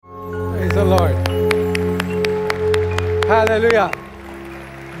Hallelujah.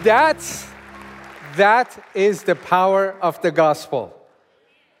 That is the power of the gospel.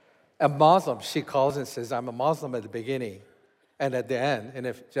 A Muslim, she calls and says, I'm a Muslim at the beginning. And at the end,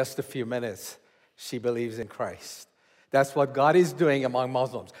 in just a few minutes, she believes in Christ. That's what God is doing among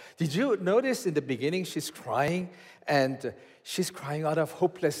Muslims. Did you notice in the beginning she's crying? And she's crying out of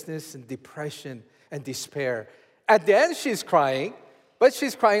hopelessness and depression and despair. At the end, she's crying, but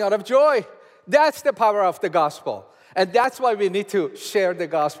she's crying out of joy. That's the power of the gospel. And that's why we need to share the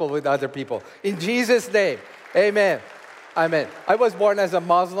gospel with other people. In Jesus' name, amen. Amen. I was born as a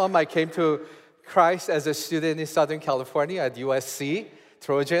Muslim. I came to Christ as a student in Southern California at USC,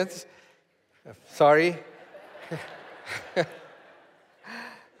 Trojans. Sorry.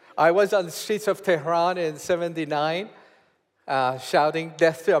 I was on the streets of Tehran in 79, shouting,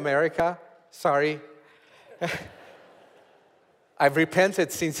 "Death to America." Sorry. I've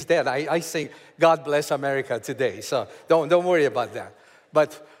repented since then. I sing, "God bless America" today, so don't worry about that.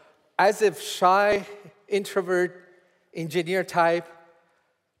 But as a shy, introvert, engineer type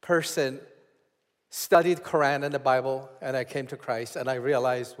person, studied Quran and the Bible, and I came to Christ, and I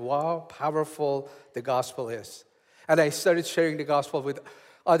realized, wow, powerful the gospel is. And I started sharing the gospel with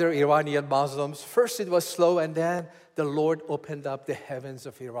other Iranian Muslims. First it was slow, and then the Lord opened up the heavens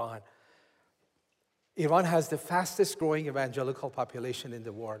of Iran. Iran has the fastest growing evangelical population in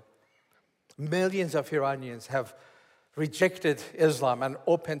the world. Millions of Iranians have rejected Islam and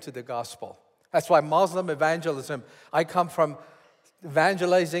opened to the gospel. That's why Muslim evangelism, I come from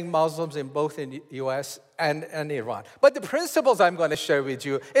evangelizing Muslims in both in the U.S. and Iran. But the principles I'm going to share with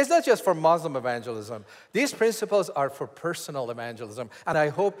you is not just for Muslim evangelism. These principles are for personal evangelism. And I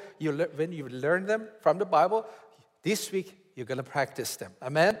hope when you learn them from the Bible, this week you're going to practice them.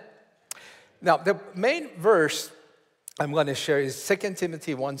 Amen? Now, the main verse I'm going to share is 2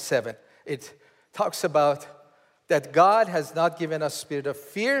 Timothy 1:7. It talks about that God has not given us spirit of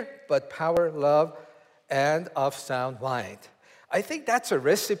fear, but power, love, and of sound mind. I think that's a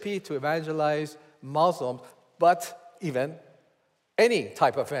recipe to evangelize Muslims, but even any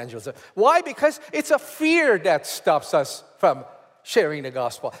type of evangelism. Why? Because it's a fear that stops us from sharing the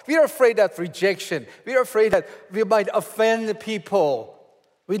gospel. We are afraid of rejection. We are afraid that we might offend people.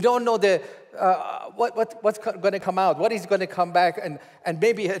 We don't know what's going to come out, what is going to come back and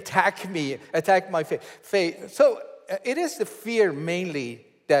maybe attack me, attack my faith. So it is the fear mainly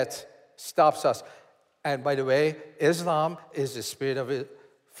that stops us. And by the way, Islam is the spirit of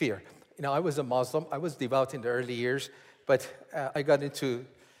fear. You know, I was a Muslim. I was devout in the early years, but I got into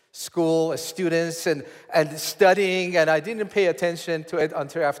school as students and studying, and I didn't pay attention to it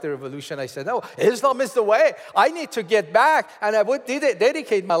until after revolution. I said, no, Islam is the way. I need to get back, and I would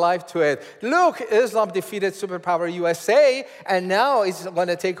dedicate my life to it. Look, Islam defeated superpower USA, and now it's going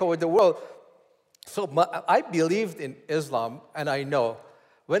to take over the world. So I believed in Islam, and I know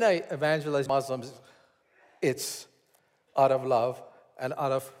when I evangelize Muslims, it's out of love and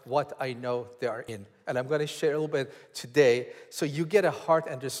out of what I know they are in. And I'm going to share a little bit today so you get a heart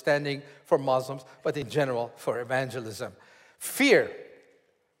understanding for Muslims, but in general for evangelism. Fear.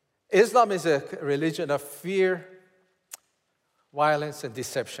 Islam is a religion of fear, violence, and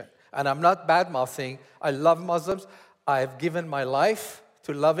deception. And I'm not bad-mouthing. I love Muslims. I've given my life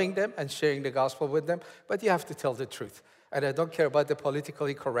to loving them and sharing the gospel with them, but you have to tell the truth. And I don't care about the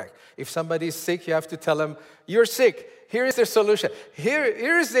politically correct. If somebody is sick, you have to tell them, you're sick. Here is the solution. Here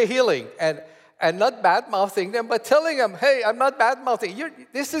is the healing. And not bad-mouthing them, but telling them, hey, I'm not bad-mouthing.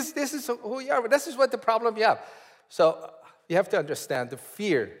 This is who you are. This is what the problem you have. So you have to understand the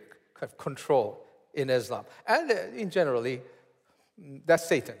fear of control in Islam. And in generally, that's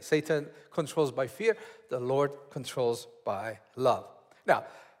Satan. Satan controls by fear. The Lord controls by love. Now,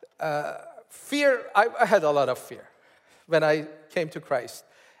 fear, I had a lot of fear when I came to Christ.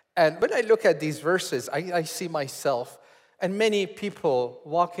 And when I look at these verses, I see myself and many people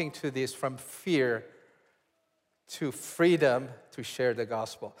walking to this from fear to freedom to share the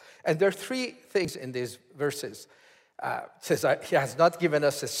gospel. And there are three things in these verses. It says, he has not given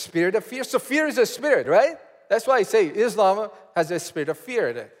us a spirit of fear. So fear is a spirit, right? That's why I say Islam has a spirit of fear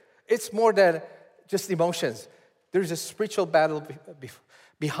in it. It's more than just emotions. There's a spiritual battle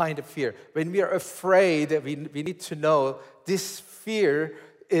behind the fear. When we are afraid, we need to know this fear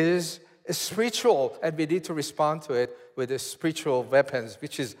is spiritual, and we need to respond to it with the spiritual weapons,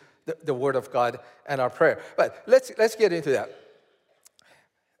 which is the Word of God and our prayer. But let's get into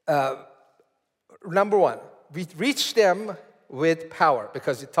that. Number one, we reach them with power,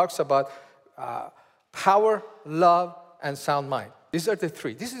 because it talks about power, love, and sound mind. These are the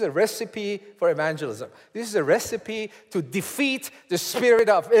three. This is a recipe for evangelism. This is a recipe to defeat the spirit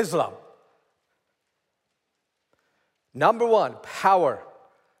of Islam. Number one, power.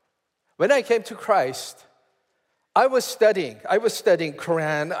 When I came to Christ, I was studying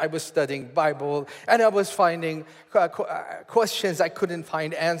Quran, I was studying Bible, and I was finding questions I couldn't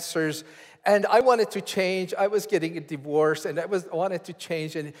find answers. And I wanted to change. I was getting a divorce, and wanted to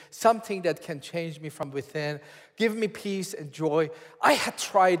change, and something that can change me from within, give me peace and joy. I had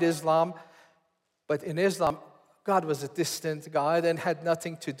tried Islam, but in Islam, God was a distant God and had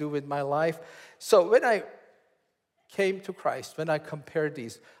nothing to do with my life. So when I came to Christ, when I compared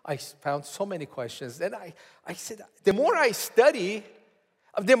these, I found so many questions. Then I said, the more I study,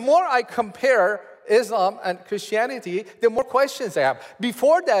 the more I compare Islam and Christianity, the more questions I have.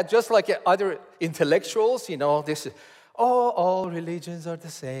 Before that, just like other intellectuals, this is, all religions are the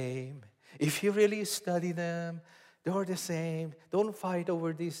same. If you really study them, they're the same. Don't fight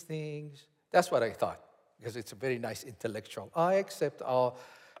over these things. That's what I thought, because it's a very nice intellectual. I accept all.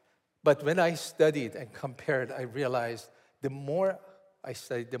 But when I studied and compared, I realized the more I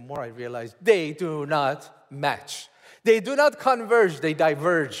studied, the more I realized they do not match. They do not converge, they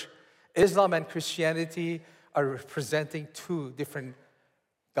diverge. Islam and Christianity are representing two different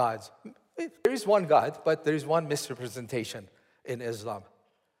gods. There is one God, but there is one misrepresentation in Islam.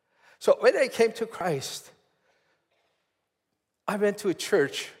 So when I came to Christ, I went to a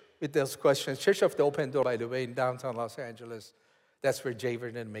church with those questions. Church of the Open Door, by the way, in downtown Los Angeles. That's where J.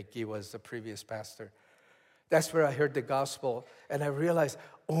 Vernon McGee was the previous pastor. That's where I heard the gospel, and I realized,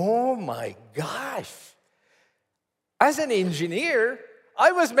 oh my gosh. As an engineer,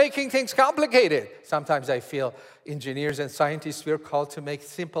 I was making things complicated. Sometimes I feel engineers and scientists, we're called to make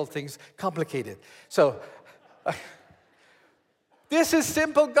simple things complicated. So, this is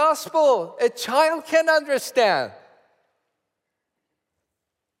simple gospel. A child can understand.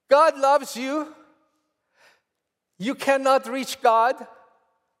 God loves you. You cannot reach God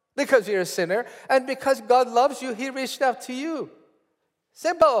because you're a sinner. And because God loves you, He reached out to you.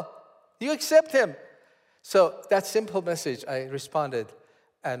 Simple. You accept Him. So that simple message, I responded.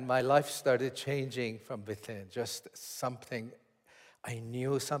 And my life started changing from within. Just something, I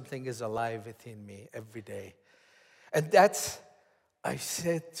knew something is alive within me every day. And I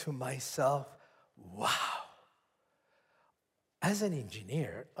said to myself, wow. As an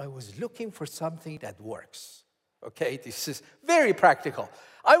engineer, I was looking for something that works. Okay, this is very practical.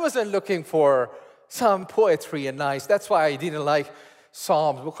 I wasn't looking for some poetry and nice. That's why I didn't like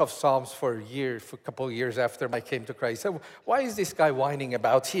Psalms, Book of Psalms for a couple of years after I came to Christ. So why is this guy whining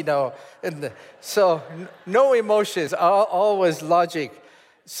about, And so no emotions, always logic.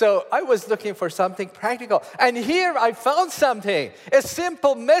 So I was looking for something practical. And here I found something, a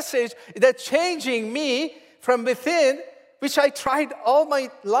simple message that's changing me from within, which I tried all my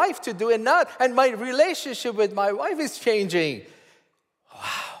life to do and not. And my relationship with my wife is changing.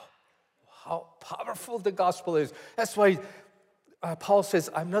 Wow, how powerful the gospel is. That's why Paul says,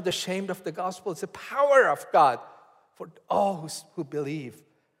 I'm not ashamed of the gospel. It's the power of God for all who believe.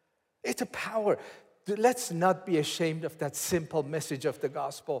 It's a power. Let's not be ashamed of that simple message of the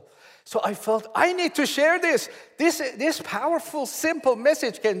gospel. So I felt I need to share this. This powerful, simple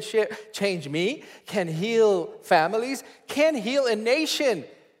message can change me, can heal families, can heal a nation.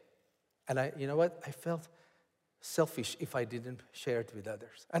 And you know what? I felt selfish if I didn't share it with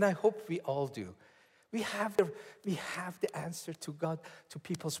others. And I hope we all do. We have the answer to God, to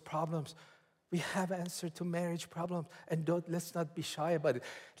people's problems. We have answer to marriage problems. And let's not be shy about it.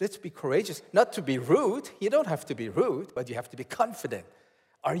 Let's be courageous. Not to be rude. You don't have to be rude, but you have to be confident.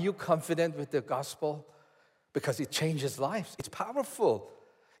 Are you confident with the gospel? Because it changes lives. It's powerful.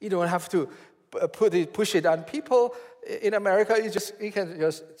 You don't have to push it on people. In America, you can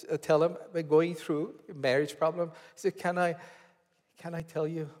just tell them, we're going through a marriage problem. Say, can I tell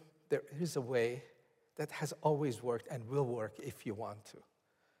you, there is a way that has always worked and will work if you want to.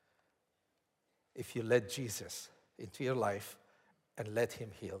 If you let Jesus into your life and let Him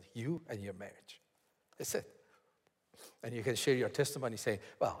heal you and your marriage. That's it. And you can share your testimony saying,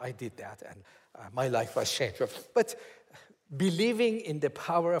 well, I did that and my life was changed. But believing in the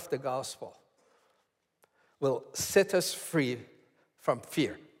power of the gospel will set us free from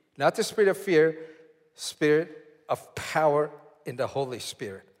fear. Not the spirit of fear, spirit of power in the Holy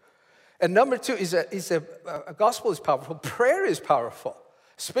Spirit. And number two is a gospel is powerful. Prayer is powerful.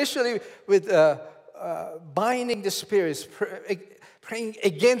 Especially with binding the spirits, praying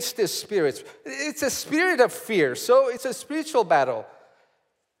against the spirits. It's a spirit of fear, so it's a spiritual battle.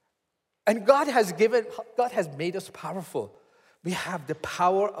 And God has made us powerful. We have the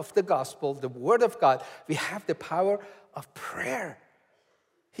power of the gospel, the word of God. We have the power of prayer.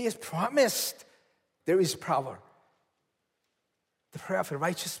 He has promised there is power. The prayer of a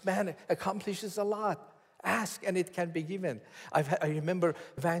righteous man accomplishes a lot. Ask and it can be given. I remember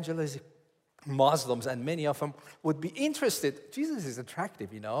evangelizing Muslims, and many of them would be interested. Jesus is attractive,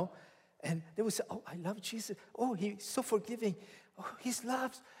 And they would say, oh, I love Jesus. Oh, he's so forgiving. Oh, his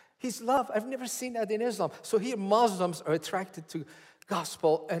love. I've never seen that in Islam. So here Muslims are attracted to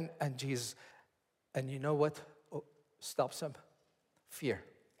gospel and Jesus. And you know what stops them? Fear.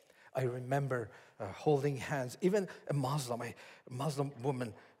 I remember holding hands. Even a Muslim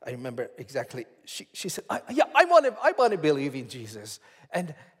woman, I remember exactly. She said, I want to believe in Jesus.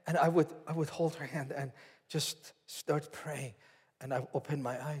 And I would hold her hand and just start praying. And I opened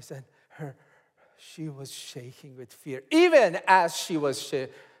my eyes, and she was shaking with fear. Even as she was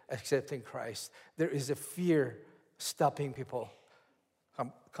accepting Christ, there is a fear stopping people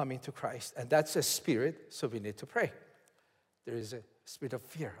coming to Christ. And that's a spirit, so we need to pray. There is a spirit of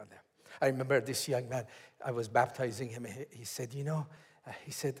fear on them. I remember this young man, I was baptizing him. He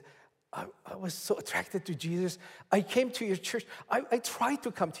said, I was so attracted to Jesus. I came to your church. I tried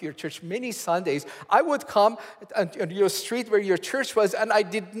to come to your church many Sundays. I would come on your street where your church was, and I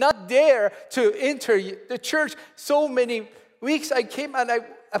did not dare to enter the church. So many weeks I came and I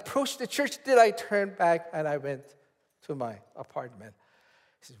approached the church. Then I turned back and I went to my apartment.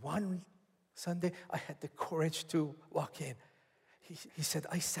 He said, one Sunday I had the courage to walk in. He said,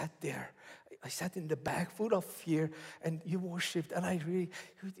 I sat there. I sat in the back full of fear, and you worshiped, and I really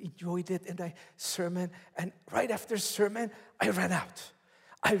enjoyed it, and sermon. And right after sermon, I ran out.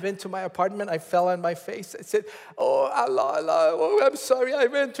 I went to my apartment. I fell on my face. I said, oh, Allah, oh, I'm sorry. I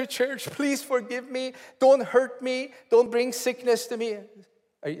went to church. Please forgive me. Don't hurt me. Don't bring sickness to me.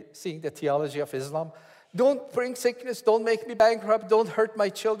 Are you seeing the theology of Islam? Don't bring sickness. Don't make me bankrupt. Don't hurt my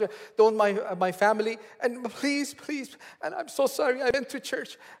children. Don't my family. And please. And I'm so sorry. I went to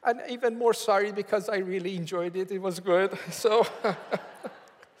church. And even more sorry because I really enjoyed it. It was good. So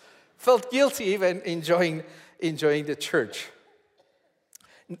felt guilty even enjoying the church.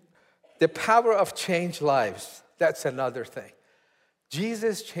 The power of changed lives. That's another thing.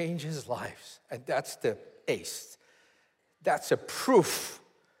 Jesus changes lives. And that's the ace. That's a proof.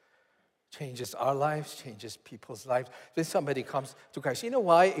 Changes our lives, changes people's lives. When somebody comes to Christ, you know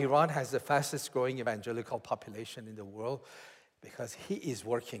why Iran has the fastest growing evangelical population in the world? Because he is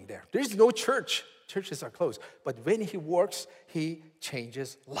working there. There is no church. Churches are closed. But when he works, he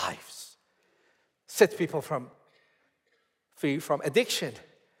changes lives. Set people free from addiction.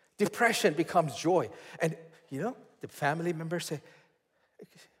 Depression becomes joy. And, the family members say,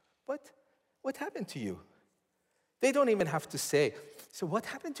 what happened to you? They don't even have to say, so what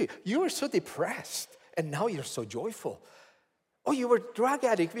happened to you? You were so depressed, and now you're so joyful. Oh, you were a drug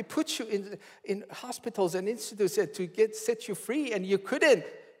addict. We put you in hospitals and institutes to set you free, and you couldn't.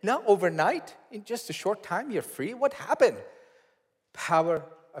 Now, overnight, in just a short time, you're free. What happened? Power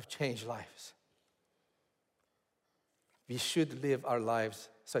of changed lives. We should live our lives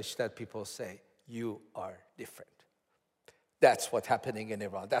such that people say, you are different. That's what's happening in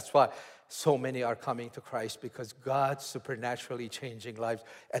Iran. That's why so many are coming to Christ, because God's supernaturally changing lives,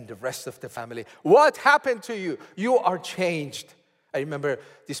 and the rest of the family. What happened to you? You are changed. I remember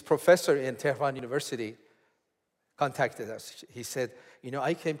this professor in Tehran University contacted us. He said,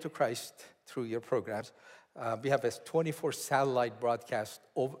 I came to Christ through your programs. We have a 24 satellite broadcast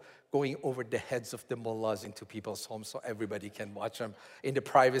going over the heads of the mullahs into people's homes so everybody can watch them in the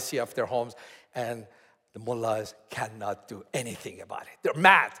privacy of their homes. And the mullahs cannot do anything about it. They're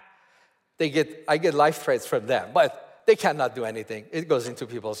mad. I get life threats from them, but they cannot do anything. It goes into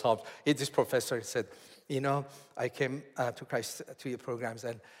people's homes. This professor said, I came to Christ to your programs,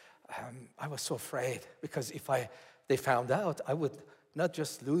 and I was so afraid, because if they found out, I would not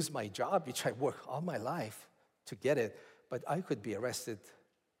just lose my job, which I worked all my life to get it, but I could be arrested,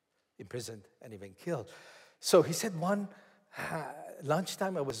 imprisoned, and even killed. So he said one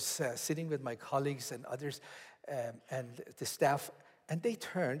lunchtime, I was sitting with my colleagues and others and the staff, and they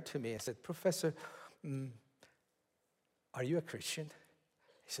turned to me and said, Professor, are you a Christian?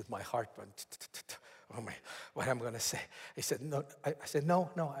 He said, my heart went, oh my, what am I going to say? He said, no. I said, no,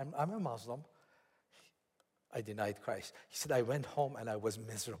 I'm a Muslim. I denied Christ. He said, I went home and I was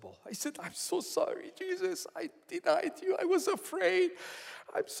miserable. I said, I'm so sorry, Jesus. I denied you. I was afraid.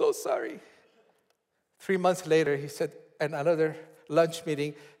 I'm so sorry. 3 months later, he said, in another lunch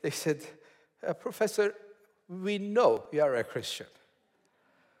meeting, they said, Professor, we know you are a Christian.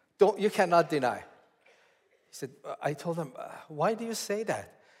 You cannot deny. He said, I told him, why do you say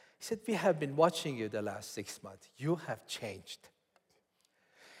that? He said, we have been watching you the last 6 months. You have changed.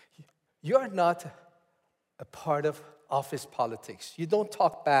 You are not a part of office politics. You don't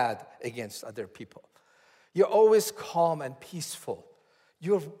talk bad against other people. You're always calm and peaceful.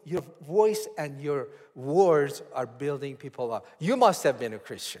 Your voice and your words are building people up. You must have been a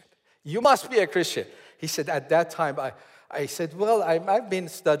Christian. You must be a Christian. He said, at that time, I said, well, I've been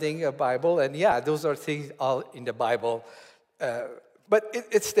studying a Bible, and yeah, those are things all in the Bible. But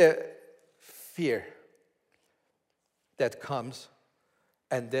it's the fear that comes,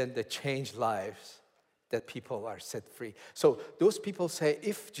 and then the changed lives that people are set free. So those people say,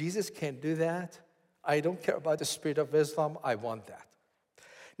 if Jesus can do that, I don't care about the spirit of Islam, I want that.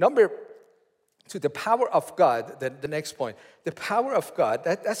 Number two, the power of God, the next point. The power of God,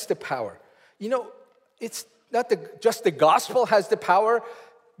 that's the power. You know, it's not just the gospel has the power.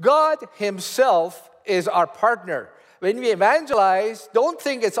 God himself is our partner. When we evangelize, don't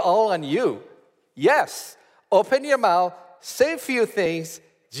think it's all on you. Yes, open your mouth, say a few things,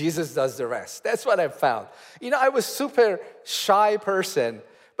 Jesus does the rest. That's what I've found. You know, I was super shy person,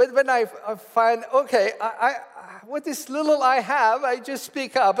 but when I find, okay, with this little I have, I just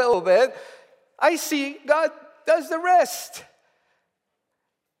speak up a little bit, I see God does the rest.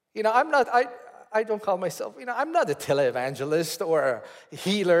 You know, I don't call myself, you know, I'm not a televangelist or a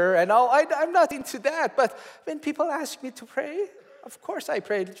healer and all. I'm not into that. But when people ask me to pray, of course I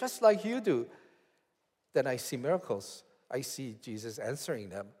pray just like you do. Then I see miracles. I see Jesus answering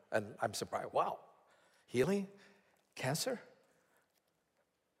them. And I'm surprised. Wow, healing? Cancer?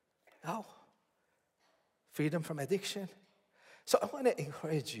 No. Freedom from addiction? So I want to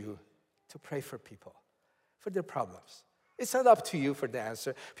encourage you to pray for people, for their problems. It's not up to you for the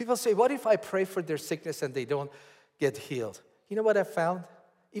answer. People say, what if I pray for their sickness and they don't get healed? You know what I found?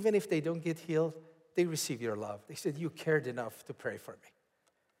 Even if they don't get healed, they receive your love. They said, you cared enough to pray for me.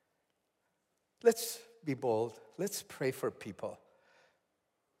 Let's be bold. Let's pray for people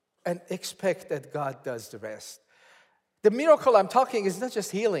and expect that God does the rest. The miracle I'm talking is not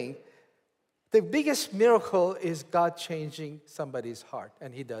just healing. The biggest miracle is God changing somebody's heart,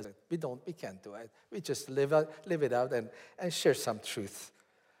 and he does it. We can't do it. We just live it out and share some truth.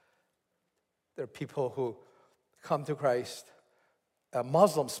 There are people who come to Christ,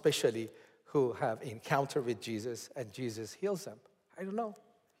 Muslims especially, who have encounter with Jesus, and Jesus heals them. I don't know.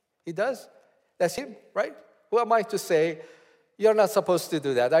 He does. That's him, right? Who am I to say, you're not supposed to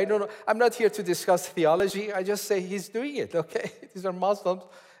do that? I don't know. I'm not here to discuss theology. I just say he's doing it, okay? These are Muslims.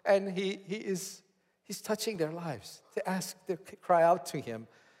 And he's touching their lives. They cry out to him.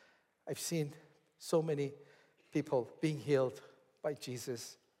 I've seen so many people being healed by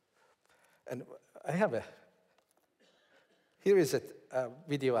Jesus. And here is a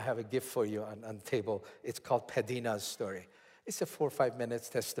video, I have a gift for you on the table. It's called Padina's story. It's a 4 or 5 minutes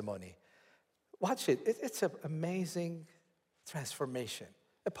testimony. Watch it. It's an amazing transformation.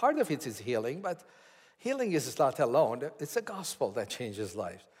 A part of it is healing, but healing is not alone. It's the gospel that changes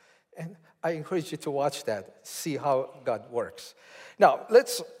lives. And I encourage you to watch that, see how God works. Now,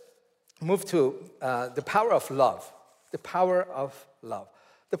 let's move to the power of love. The power of love.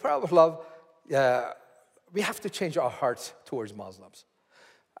 The power of love, we have to change our hearts towards Muslims.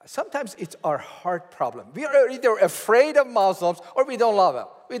 Sometimes it's our heart problem. We are either afraid of Muslims or we don't love them.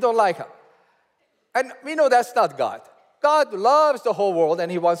 We don't like them. And we know that's not God. God loves the whole world,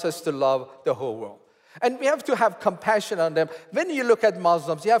 and he wants us to love the whole world. And we have to have compassion on them. When you look at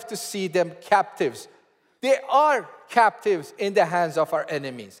Muslims, you have to see them captives. They are captives in the hands of our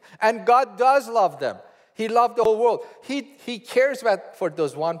enemies. And God does love them. He loved the whole world. He cares for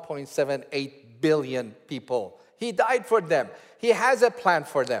those 1.78 billion people. He died for them. He has a plan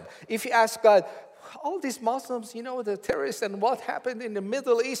for them. If you ask God, all these Muslims, you know, the terrorists and what happened in the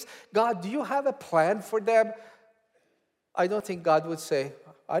Middle East, God, do you have a plan for them? I don't think God would say,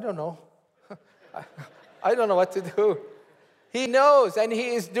 I don't know. I don't know what to do. He knows, and he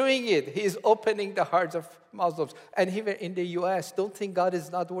is doing it. He is opening the hearts of Muslims. And even in the U.S., don't think God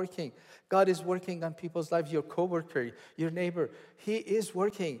is not working. God is working on people's lives, your coworker, your neighbor. He is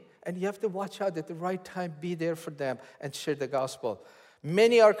working, and you have to watch out at the right time, be there for them, and share the gospel.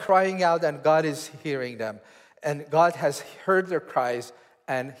 Many are crying out, and God is hearing them. And God has heard their cries,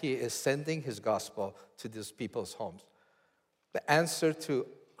 and he is sending his gospel to these people's homes. The answer to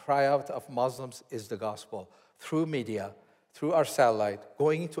cry out of Muslims is the gospel through media, through our satellite,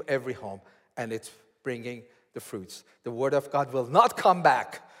 going into every home, and it's bringing the fruits. The word of God will not come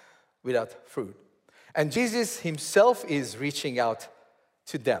back without fruit. And Jesus himself is reaching out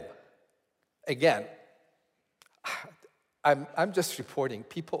to them. Again, I'm just reporting.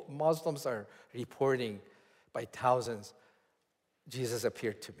 Muslims are reporting by thousands, Jesus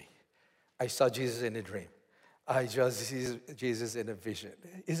appeared to me. I saw Jesus in a dream. I just see Jesus in a vision.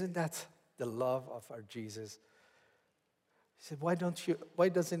 Isn't that the love of our Jesus? He said, why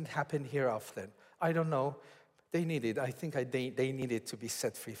doesn't it happen here often? I don't know. They needed, I think they needed to be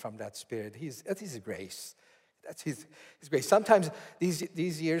set free from that spirit. That's His grace. That's his grace. Sometimes these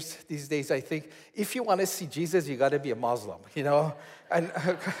days, I think, if you want to see Jesus, you got to be a Muslim, you know? And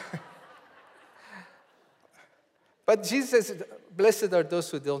but Jesus, blessed are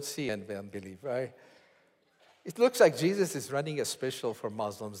those who don't see and believe, right? It looks like Jesus is running a special for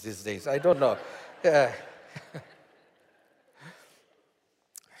Muslims these days. I don't know. Yeah.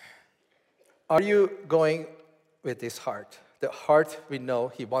 Are you going with this heart? The heart we know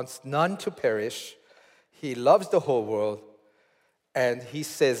He wants none to perish. He loves the whole world. And He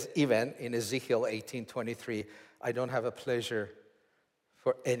says even in Ezekiel 18:23, I don't have a pleasure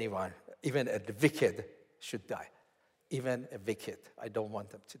for anyone. Even a wicked should die. Even a wicked, I don't want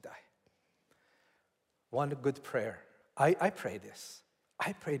them to die. One good prayer. I pray this.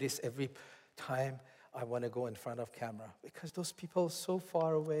 I pray this every time I want to go in front of camera, because those people so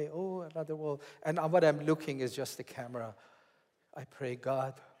far away, another world, and what I'm looking is just the camera. I pray,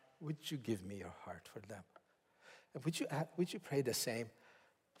 God, would you give me your heart for them? And would you pray the same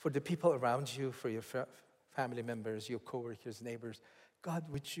for the people around you, for your family members, your coworkers, neighbors? God,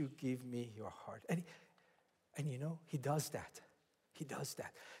 would you give me your heart? And you know, He does that. He does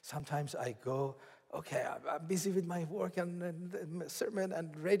that. Sometimes I go, okay, I'm busy with my work and sermon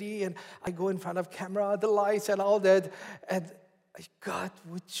and ready, and I go in front of camera, the lights and all that, and God,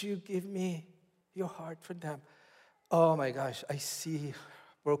 would you give me your heart for them? Oh my gosh, I see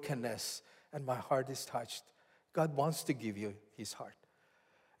brokenness and my heart is touched. God wants to give you His heart.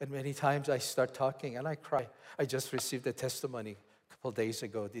 And many times I start talking and I cry. I just received a testimony a couple days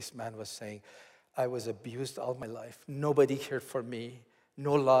ago. This man was saying, I was abused all my life. Nobody cared for me.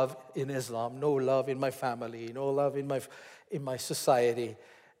 No love in Islam, no love in my family, no love in my society.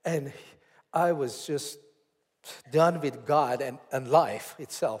 And I was just done with God and life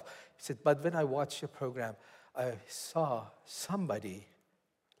itself. He said, but when I watched your program, I saw somebody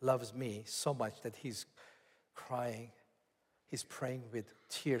loves me so much that he's crying. He's praying with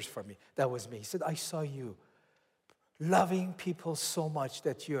tears for me. That was me. He said, I saw you loving people so much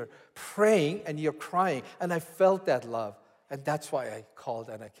that you're praying and you're crying. And I felt that love. And that's why I called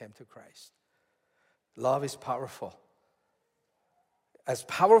and I came to Christ. Love is powerful. As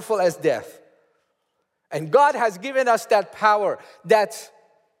powerful as death. And God has given us that power, that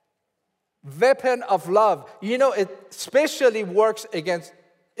weapon of love. You know, it especially works against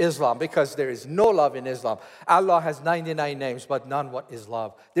Islam, because there is no love in Islam. Allah has 99 names, but none what is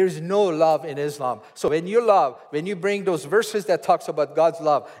love. There is no love in Islam. So when you bring those verses that talks about God's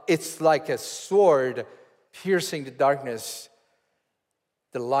love, it's like a sword piercing the darkness,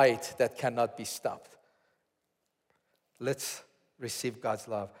 the light that cannot be stopped. Let's receive God's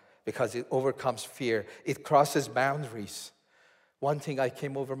love, because it overcomes fear. It crosses boundaries. One thing, I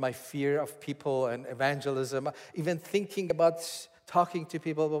came over my fear of people and evangelism, even thinking about talking to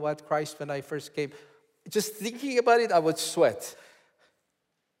people about Christ when I first came. Just thinking about it, I would sweat.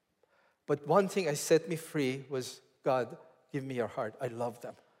 But one thing that set me free was, God, give me your heart. I love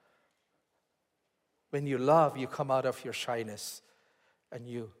them. When you love, you come out of your shyness and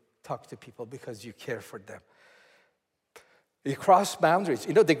you talk to people because you care for them. You cross boundaries.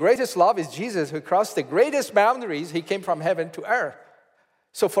 You know, the greatest love is Jesus, who crossed the greatest boundaries. He came from heaven to earth.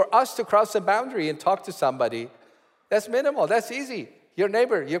 So for us to cross a boundary and talk to somebody, that's minimal. That's easy. Your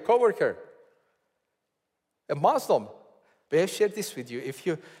neighbor, your coworker, a Muslim. May I share this with you? If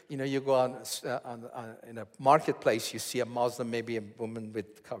you go on in a marketplace, you see a Muslim, maybe a woman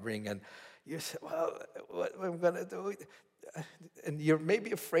with covering, and you say, well, what am I going to do? And you're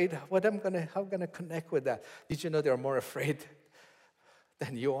maybe afraid, how am I going to connect with that? Did you know they're more afraid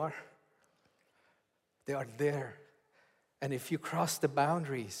than you are? They are there. And if you cross the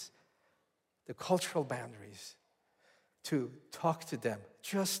boundaries, the cultural boundaries, to talk to them,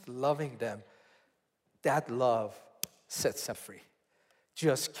 just loving them, that love sets them free.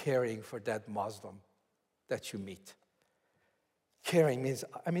 Just caring for that Muslim that you meet. Caring means,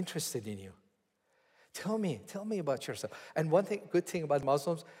 I'm interested in you. Tell me about yourself. And good thing about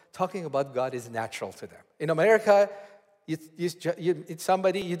Muslims, talking about God is natural to them. In America, it's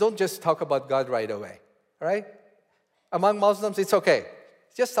somebody, you don't just talk about God right away, right? Among Muslims, it's okay.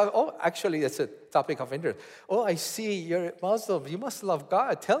 Just talk, actually, it's a topic of interest. Oh, I see you're Muslim. You must love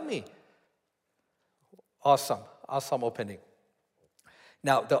God. Tell me. Awesome opening.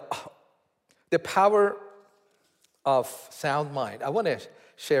 Now, the power of sound mind. I want to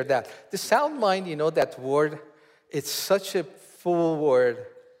share that. The sound mind, you know, that word, it's such a full word.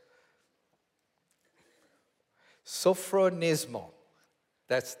 Sophronismo.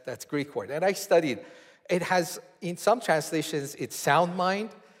 That's Greek word. And I studied. It has, in some translations, it's sound mind.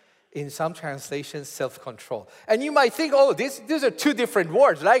 In some translations, self-control. And you might think, oh, these are two different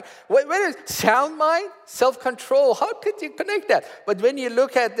words. Like, where is sound mind, self-control? How could you connect that? But when you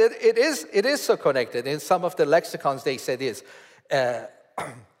look at it, it is so connected. In some of the lexicons, they say this.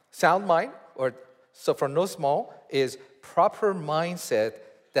 Sound mind, or sophronismo, is proper mindset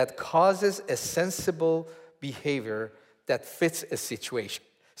that causes a sensible behavior that fits a situation.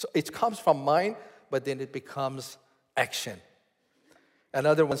 So it comes from mind, but then it becomes action.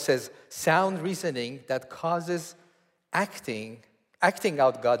 Another one says, sound reasoning that causes acting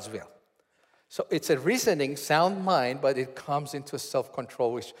out God's will. So it's a reasoning, sound mind, but it comes into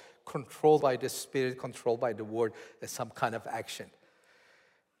self-control, which controlled by the Spirit, controlled by the Word, as some kind of action.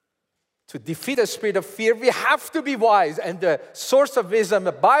 To defeat the spirit of fear, we have to be wise. And the source of wisdom,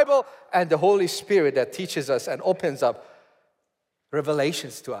 the Bible and the Holy Spirit that teaches us and opens up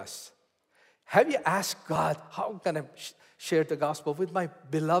revelations to us. Have you asked God, how can I share the gospel with my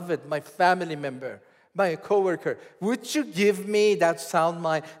beloved, my family member, my coworker? Would you give me that sound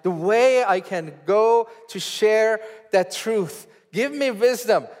mind, the way I can go to share that truth? Give me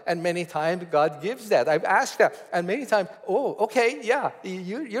wisdom. And many times God gives that. I've asked that. And many times, oh, okay, yeah,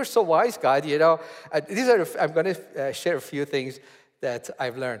 you're so wise, God, you know. I'm going to share a few things that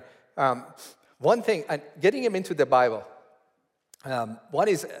I've learned. One thing, getting him into the Bible. One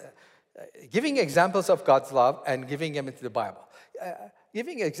is giving examples of God's love and giving him into the Bible.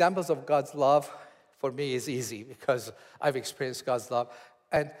 Giving examples of God's love for me is easy because I've experienced God's love.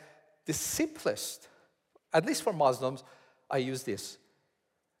 And the simplest, at least for Muslims, I use this.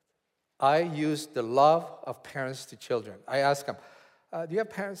 I use the love of parents to children. I ask them, do you have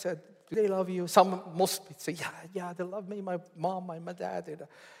parents that, do they love you? Most say, yeah, they love me, my mom, my dad.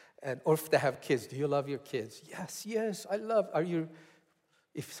 Or if they have kids, do you love your kids? Yes, I love.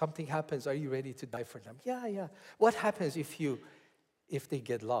 If something happens, are you ready to die for them? Yeah. What happens if they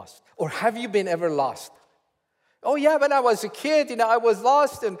get lost? Or have you been ever lost? Oh yeah, when I was a kid, I was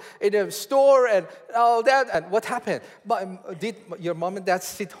lost in a store and all that. And what happened? Did your mom and dad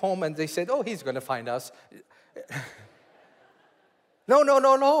sit home and they said, oh, he's going to find us?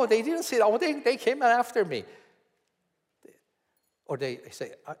 No. They didn't sit. Oh, they came after me. Or they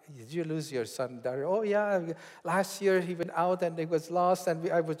say, did you lose your son, Dario? Oh, yeah, last year he went out and he was lost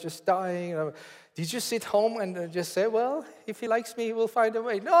and I was just dying. Did you sit home and just say, well, if he likes me, he will find a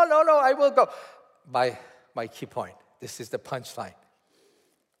way? No, I will go. My key point, this is the punchline.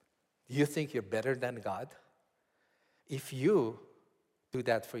 Do you think you're better than God? If you do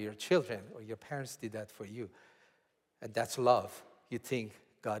that for your children or your parents did that for you, and that's love, you think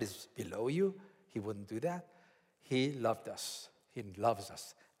God is below you? He wouldn't do that? He loved us. He loves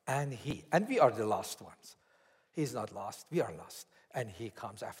us. And we are the lost ones. He's not lost. We are lost. And he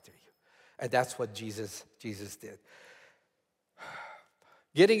comes after you. And that's what Jesus did.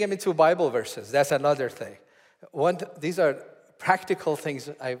 Getting him into Bible verses, that's another thing. These are practical things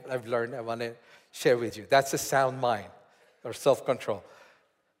I've learned I want to share with you. That's a sound mind or self-control.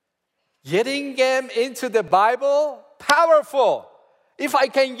 Getting them into the Bible, powerful. If I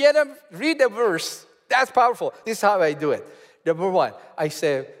can get them, read the verse, that's powerful. This is how I do it. Number one, I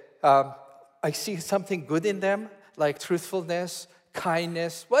say, I see something good in them, like truthfulness,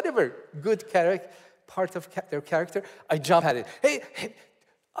 kindness, whatever good part of their character, I jump at it. Hey,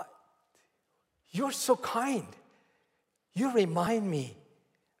 you're so kind. You remind me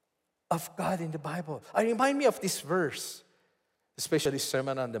of God in the Bible. I remind me of this verse, especially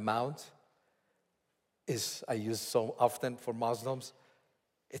Sermon on the Mount. I use so often for Muslims.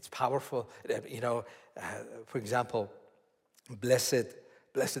 It's powerful. For example, blessed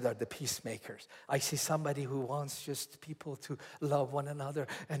are the peacemakers. I see somebody who wants just people to love one another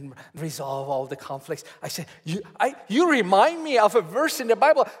and resolve all the conflicts. I say, you remind me of a verse in the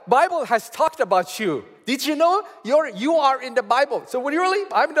Bible. Bible has talked about you. Did you know you are in the Bible? So really,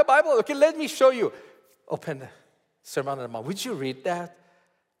 I'm in the Bible? Okay, let me show you. Open the Sermon on the Mount. Would you read that?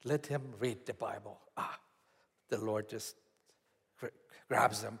 Let him read the Bible. The Lord just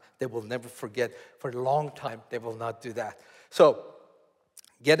grabs them. They will never forget. For a long time, they will not do that. So,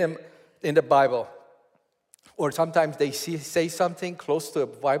 get them in the Bible. Or sometimes they say something close to a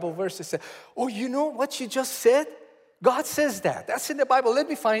Bible verse. They say, oh, you know what you just said? God says that. That's in the Bible. Let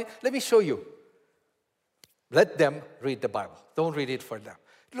me show you. Let them read the Bible. Don't read it for them.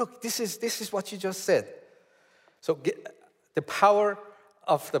 Look, this is what you just said. So the power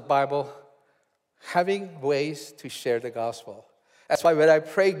of the Bible, having ways to share the gospel. That's why when I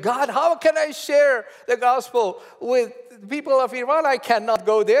pray, God, how can I share the gospel with people of Iran? I cannot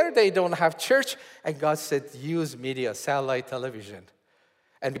go there. They don't have church. And God said, use media, satellite television.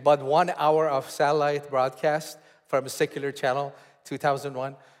 And we bought 1 hour of satellite broadcast from a secular channel,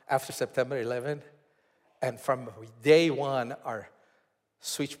 2001. after September 11. And from day one, our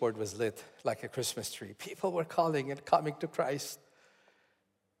switchboard was lit like a Christmas tree. People were calling and coming to Christ.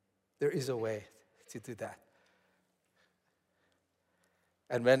 There is a way to do that.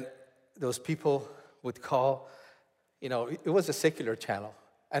 And when those people would call, it was a secular channel.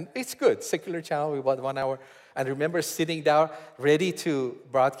 And it's good, secular channel, about 1 hour. And I remember sitting down, ready to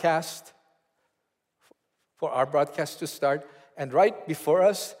broadcast, for our broadcast to start. And right before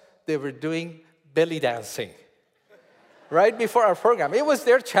us, they were doing belly dancing. Right before our program. It was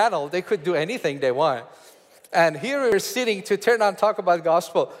their channel. They could do anything they want. And here we were sitting to turn on Talk About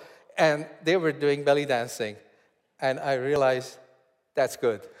Gospel, and they were doing belly dancing. And I realized, that's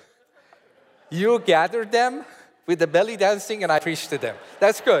good. You gathered them with the belly dancing, and I preached to them.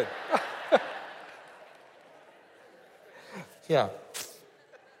 That's good. Yeah.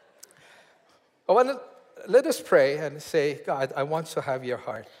 Let us pray and say, God, I want to have your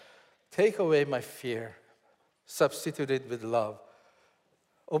heart. Take away my fear. Substitute it with love.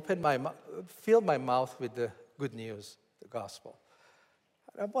 Fill my mouth with the good news, the gospel.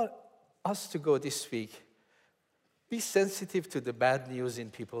 I want us to go this week. Be sensitive to the bad news in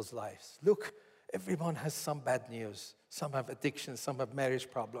people's lives. Look, everyone has some bad news. Some have addiction, some have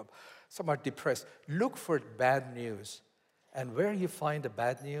marriage problem, some are depressed. Look for bad news. And where you find the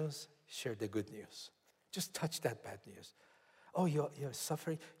bad news, share the good news. Just touch that bad news. Oh, you're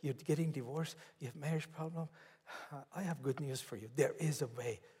suffering, you're getting divorced, you have marriage problem. I have good news for you. There is a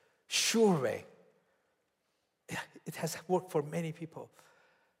way, sure way. It has worked for many people.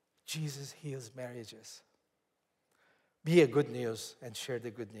 Jesus heals marriages. Be a good news and share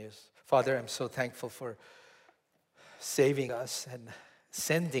the good news. Father, I'm so thankful for saving us and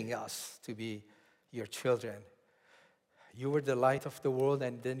sending us to be your children. You were the light of the world,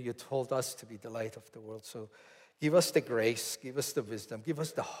 and then you told us to be the light of the world. So give us the grace, give us the wisdom, give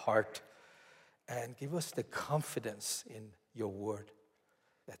us the heart, and give us the confidence in your word,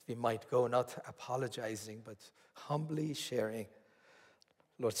 that we might go not apologizing, but humbly sharing.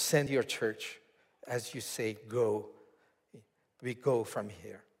 Lord, send your church as you say, go. We go from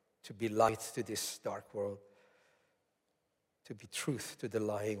here to be light to this dark world, to be truth to the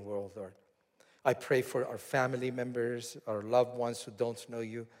lying world, Lord. I pray for our family members, our loved ones who don't know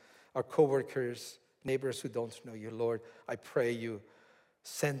you, our coworkers, neighbors who don't know you, Lord. I pray you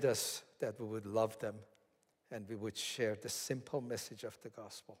send us that we would love them and we would share the simple message of the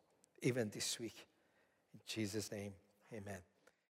gospel, even this week. In Jesus' name, amen.